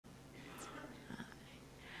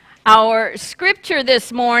Our scripture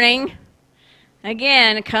this morning,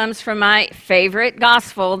 again, comes from my favorite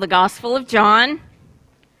gospel, the Gospel of John,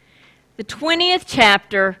 the 20th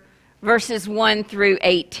chapter, verses 1 through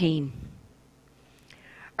 18.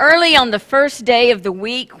 Early on the first day of the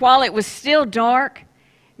week, while it was still dark,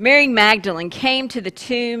 Mary Magdalene came to the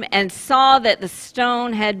tomb and saw that the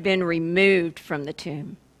stone had been removed from the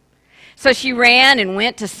tomb. So she ran and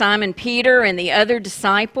went to Simon Peter and the other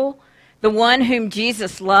disciple, the one whom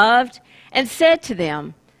Jesus loved, and said to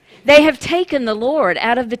them, "They have taken the Lord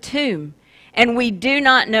out of the tomb, and we do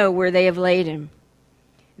not know where they have laid him."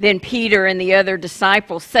 Then Peter and the other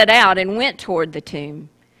disciple set out and went toward the tomb.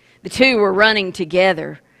 The two were running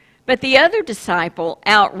together, but the other disciple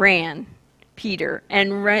outran Peter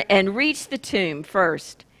and reached the tomb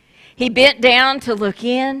first. He bent down to look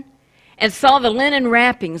in and saw the linen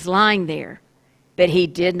wrappings lying there, but he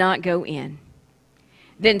did not go in.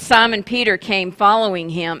 Then Simon Peter came following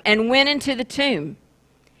him and went into the tomb.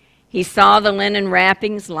 He saw the linen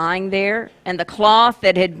wrappings lying there, and the cloth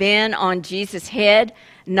that had been on Jesus' head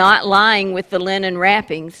not lying with the linen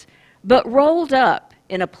wrappings, but rolled up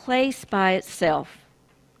in a place by itself.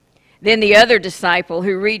 Then the other disciple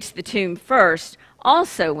who reached the tomb first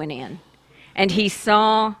also went in, and he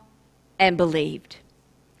saw and believed.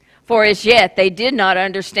 For as yet they did not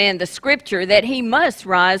understand the scripture that he must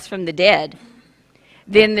rise from the dead.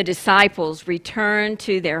 Then the disciples returned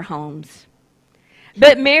to their homes.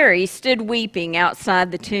 But Mary stood weeping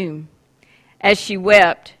outside the tomb. As she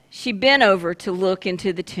wept, she bent over to look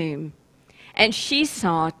into the tomb, and she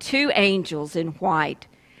saw two angels in white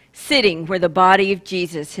sitting where the body of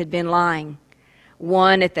Jesus had been lying,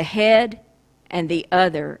 one at the head and the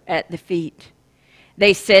other at the feet.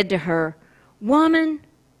 They said to her, "Woman,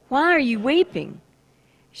 why are you weeping?"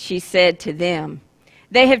 She said to them,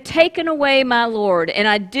 "They have taken away my Lord, and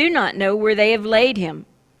I do not know where they have laid him."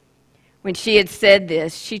 When she had said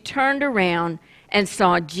this, she turned around and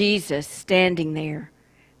saw Jesus standing there,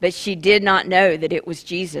 but she did not know that it was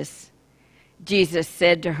Jesus. Jesus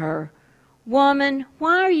said to her, "Woman,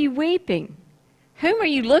 why are you weeping? Whom are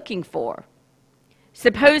you looking for?"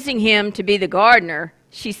 Supposing him to be the gardener,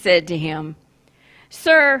 she said to him,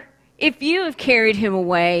 "Sir, if you have carried him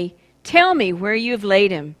away, tell me where you have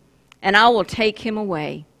laid him, and I will take him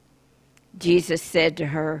away." Jesus said to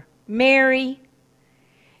her, "Mary."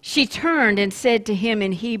 She turned and said to him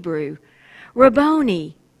in Hebrew,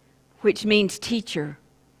 "Rabboni," which means teacher.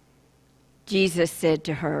 Jesus said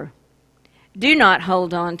to her, "Do not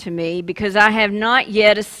hold on to me, because I have not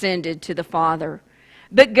yet ascended to the Father.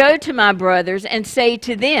 But go to my brothers and say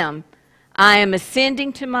to them, I am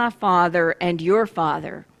ascending to my Father and your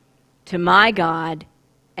Father, to my God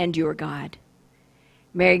and your God."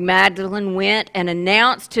 Mary Magdalene went and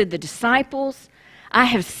announced to the disciples, "I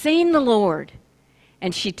have seen the Lord."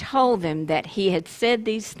 And she told them that he had said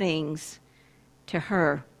these things to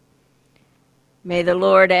her. May the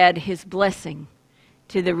Lord add his blessing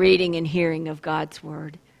to the reading and hearing of God's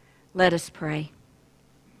word. Let us pray.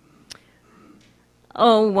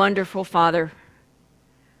 Oh, wonderful Father,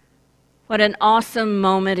 what an awesome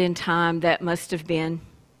moment in time that must have been.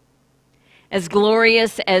 As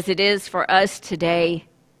glorious as it is for us today,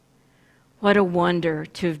 what a wonder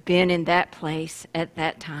to have been in that place at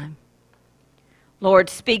that time. Lord,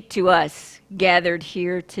 speak to us gathered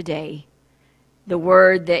here today, the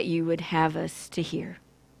word that you would have us to hear.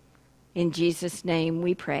 In Jesus' name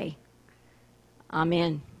we pray.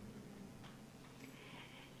 Amen.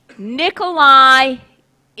 Nikolai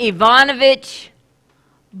Ivanovich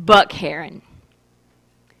Bukharin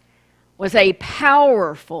was a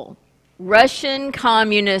powerful Russian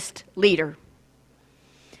communist leader.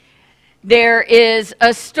 There is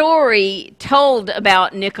a story told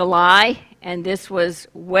about Nikolai, and this was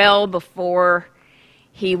well before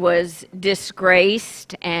he was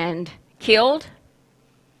disgraced and killed.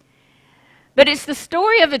 But it's the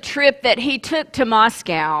story of a trip that he took to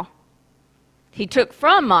Moscow. He took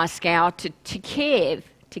from Moscow to Kiev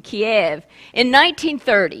in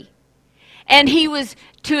 1930. And he was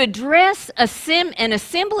to address an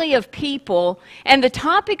assembly of people, and the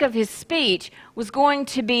topic of his speech was going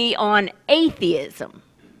to be on atheism.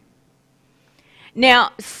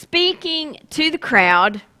 Now, speaking to the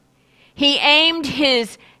crowd, he aimed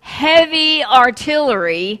his heavy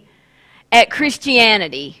artillery at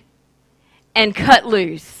Christianity and cut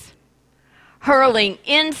loose, hurling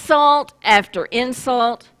insult after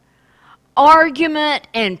insult, argument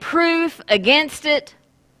and proof against it.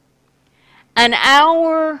 An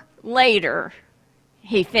hour later,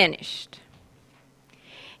 he finished.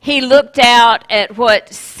 He looked out at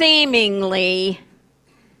what seemingly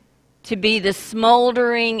to be the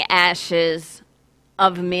smoldering ashes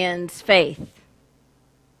of men's faith.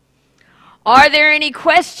 Are there any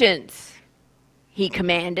questions? He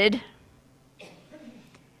commanded.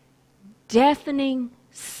 Deafening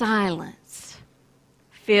silence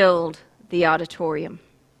filled the auditorium.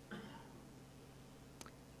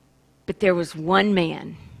 But there was one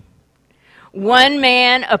man. One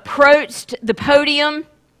man approached the podium.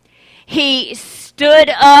 He stood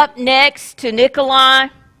up next to Nikolai.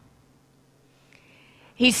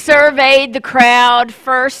 He surveyed the crowd,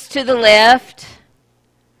 first to the left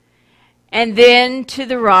and then to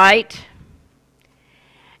the right.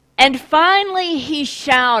 And finally he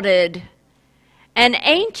shouted an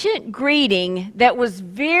ancient greeting that was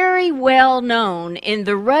very well known in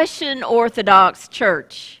the Russian Orthodox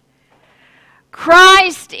Church.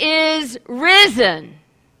 Christ is risen.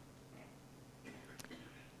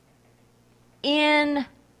 In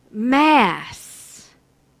mass,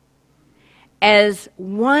 as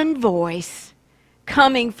one voice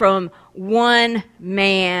coming from one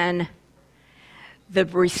man, the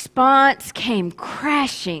response came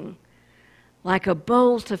crashing like a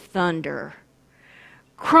bolt of thunder.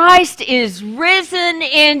 Christ is risen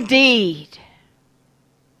indeed.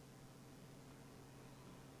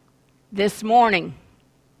 This morning,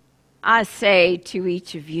 I say to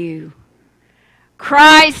each of you,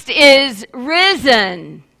 Christ is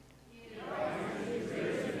risen. Christ is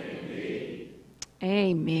risen indeed.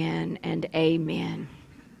 Amen and amen.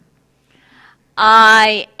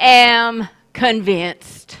 I am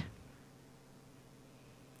convinced.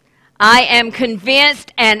 I am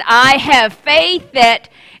convinced and I have faith that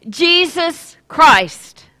Jesus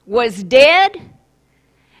Christ was dead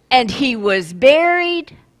and he was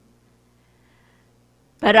buried.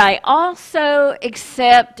 But I also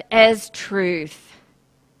accept as truth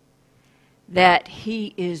that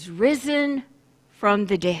he is risen from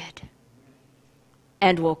the dead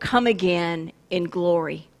and will come again in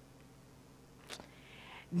glory.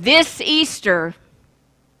 This Easter,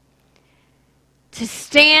 to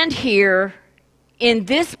stand here in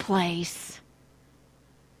this place,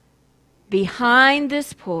 behind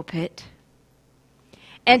this pulpit,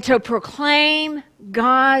 and to proclaim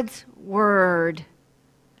God's word,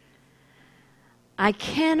 I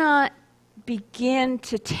cannot begin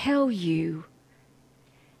to tell you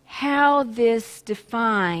how this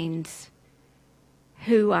defines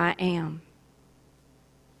who I am.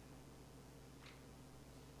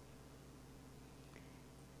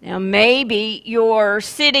 Now, maybe you're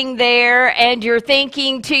sitting there and you're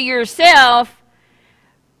thinking to yourself,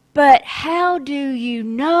 but how do you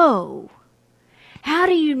know? How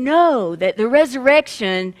do you know that the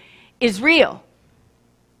resurrection is real?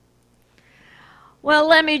 Well,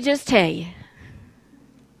 let me just tell you.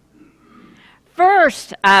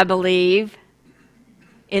 First, I believe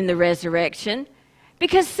in the resurrection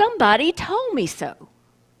because somebody told me so.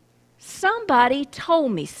 Somebody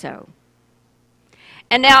told me so.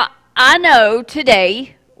 And now, I know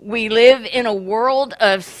today we live in a world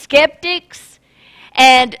of skeptics,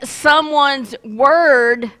 and someone's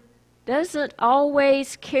word doesn't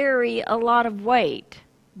always carry a lot of weight,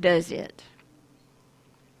 does it?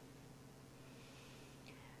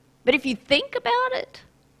 But if you think about it,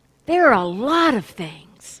 there are a lot of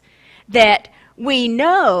things that we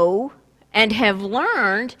know and have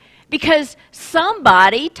learned because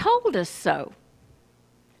somebody told us so.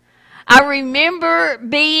 I remember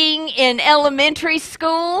being in elementary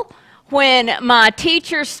school when my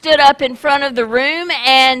teacher stood up in front of the room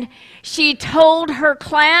and she told her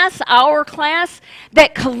class, our class,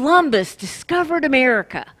 that Columbus discovered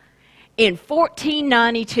America in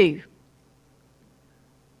 1492.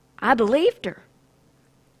 I believed her.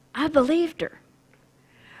 I believed her.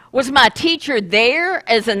 Was my teacher there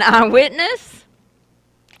as an eyewitness?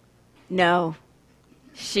 No,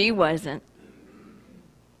 she wasn't.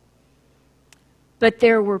 But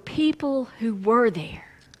there were people who were there,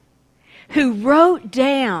 who wrote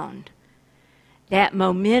down that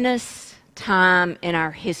momentous time in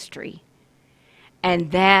our history.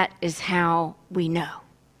 And that is how we know.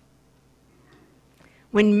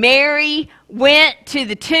 When Mary went to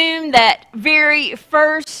the tomb that very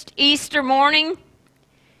first Easter morning,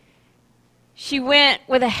 she went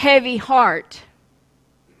with a heavy heart.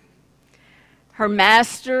 Her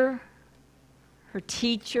master, her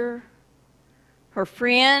teacher, her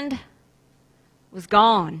friend was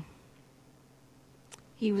gone.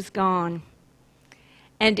 He was gone.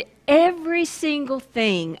 And every single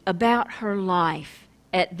thing about her life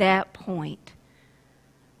at that point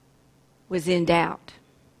was in doubt.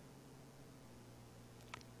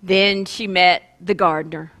 Then she met the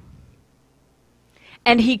gardener,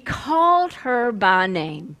 and he called her by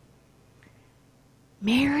name.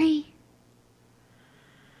 Mary,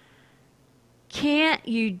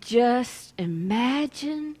 can't you just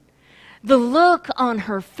imagine the look on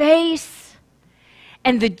her face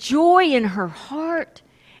and the joy in her heart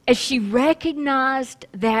as she recognized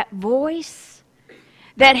that voice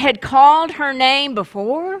that had called her name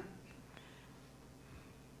before?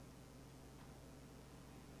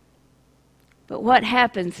 But what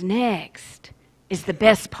happens next is the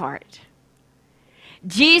best part.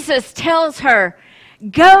 Jesus tells her,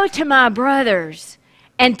 "Go to my brothers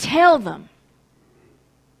and tell them,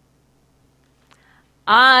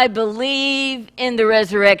 I believe in the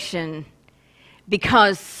resurrection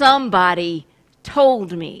because somebody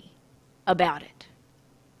told me about it."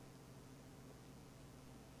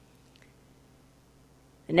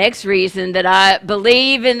 The next reason that I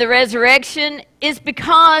believe in the resurrection is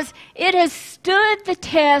because it has stood the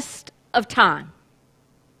test of time.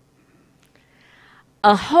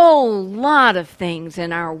 A whole lot of things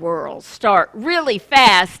in our world start really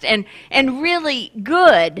fast and really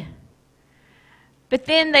good, but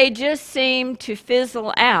then they just seem to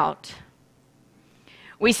fizzle out.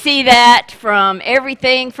 We see that from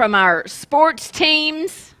everything from our sports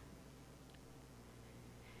teams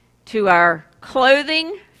to our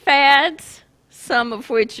clothing fads, some of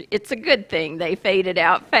which it's a good thing they faded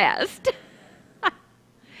out fast.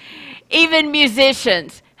 Even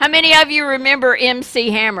musicians. How many of you remember MC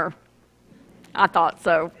Hammer? I thought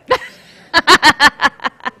so.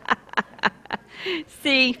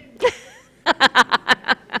 See,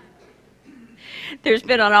 there's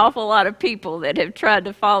been an awful lot of people that have tried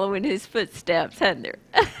to follow in his footsteps, hasn't there?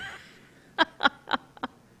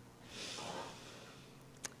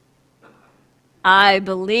 I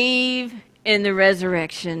believe in the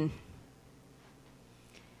resurrection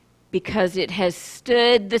because it has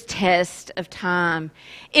stood the test of time.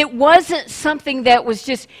 It wasn't something that was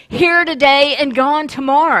just here today and gone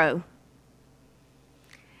tomorrow.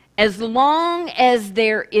 As long as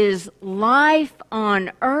there is life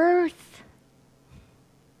on earth,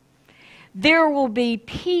 there will be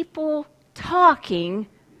people talking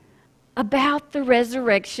about the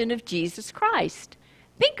resurrection of Jesus Christ.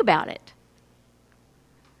 Think about it.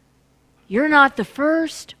 You're not the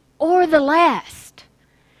first or the last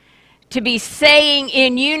to be saying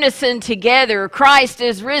in unison together, "Christ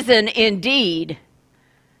is risen indeed."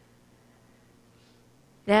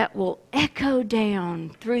 That will echo down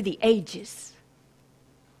through the ages.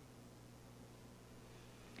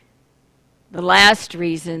 The last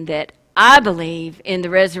reason that I believe in the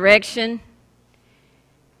resurrection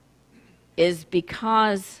is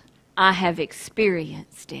because I have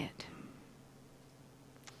experienced it.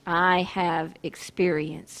 I have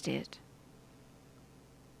experienced it.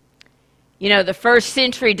 You know, the first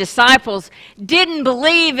century disciples didn't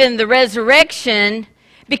believe in the resurrection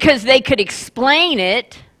because they could explain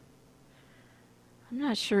it. I'm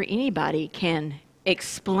not sure anybody can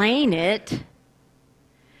explain it.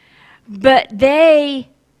 But they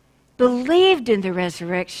believed in the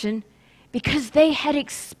resurrection because they had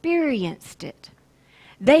experienced it.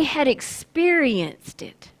 They had experienced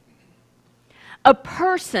it. A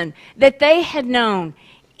person that they had known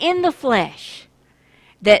in the flesh,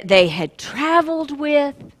 that they had traveled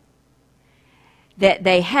with, that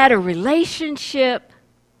they had a relationship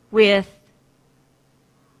with,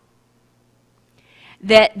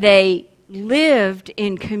 that they lived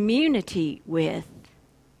in community with,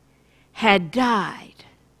 had died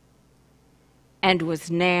and was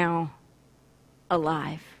now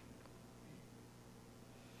alive.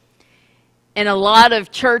 In a lot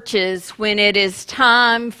of churches, when it is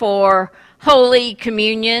time for Holy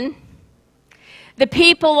Communion, the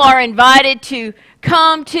people are invited to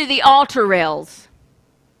come to the altar rails.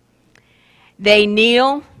 They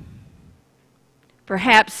kneel.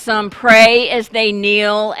 Perhaps some pray as they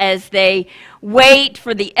kneel, as they wait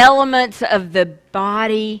for the elements of the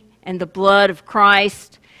body and the blood of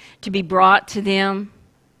Christ to be brought to them.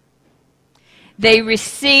 They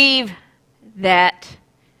receive that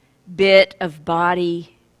bit of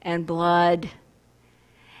body and blood,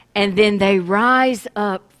 and then they rise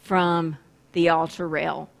up from the altar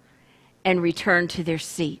rail and return to their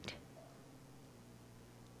seat.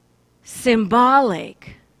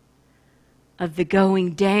 Symbolic of the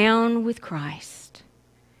going down with Christ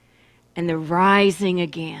and the rising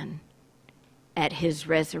again at his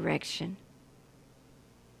resurrection.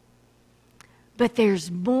 But there's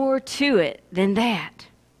more to it than that.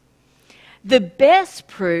 The best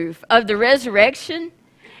proof of the resurrection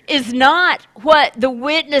is not what the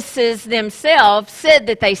witnesses themselves said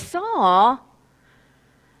that they saw,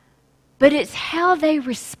 but it's how they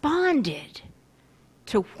responded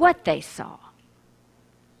to what they saw.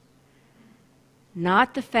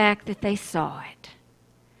 Not the fact that they saw it,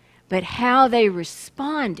 but how they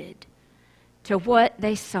responded to what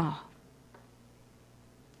they saw.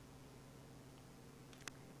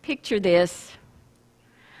 Picture this: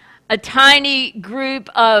 a tiny group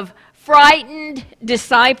of frightened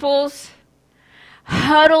disciples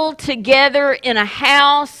huddled together in a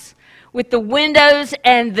house with the windows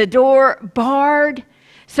and the door barred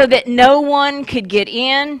so that no one could get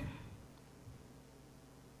in.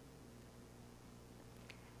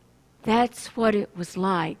 That's what it was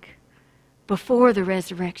like before the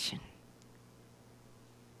resurrection.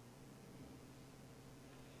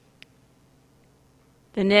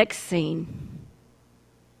 The next scene: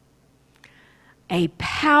 a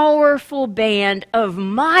powerful band of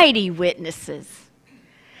mighty witnesses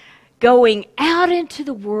going out into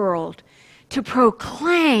the world to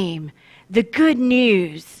proclaim the good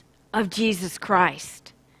news of Jesus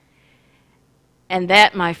Christ. And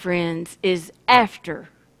that, my friends, is after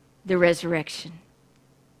the resurrection.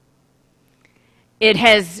 It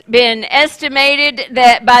has been estimated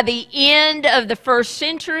that by the end of the first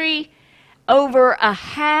century, over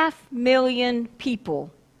 500,000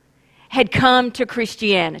 people had come to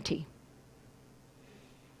Christianity.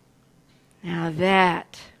 Now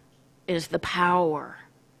that is the power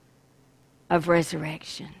of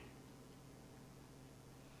resurrection.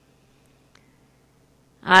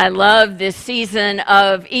 I love this season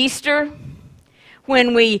of Easter,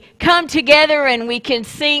 when we come together and we can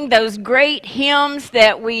sing those great hymns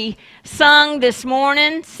that we sang this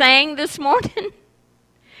morning.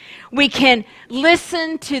 We can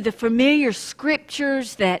listen to the familiar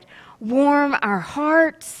scriptures that warm our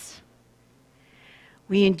hearts.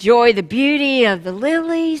 We enjoy the beauty of the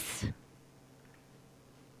lilies.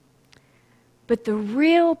 But the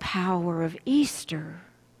real power of Easter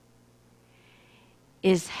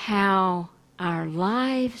is how our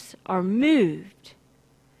lives are moved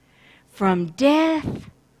from death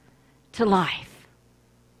to life,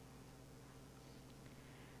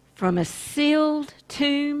 from a sealed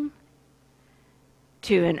tomb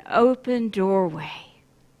to an open doorway,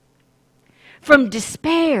 from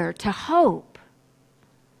despair to hope,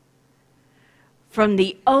 from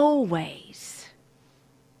the old ways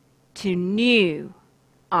to new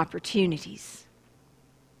opportunities.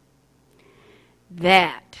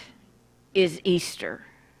 That is Easter.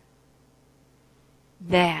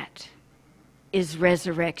 That is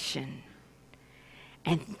resurrection.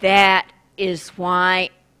 And that is why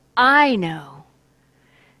I know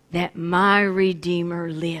that my Redeemer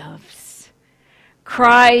lives.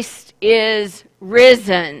 Christ is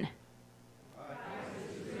risen. Christ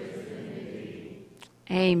is risen indeed.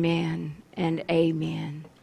 Amen and amen.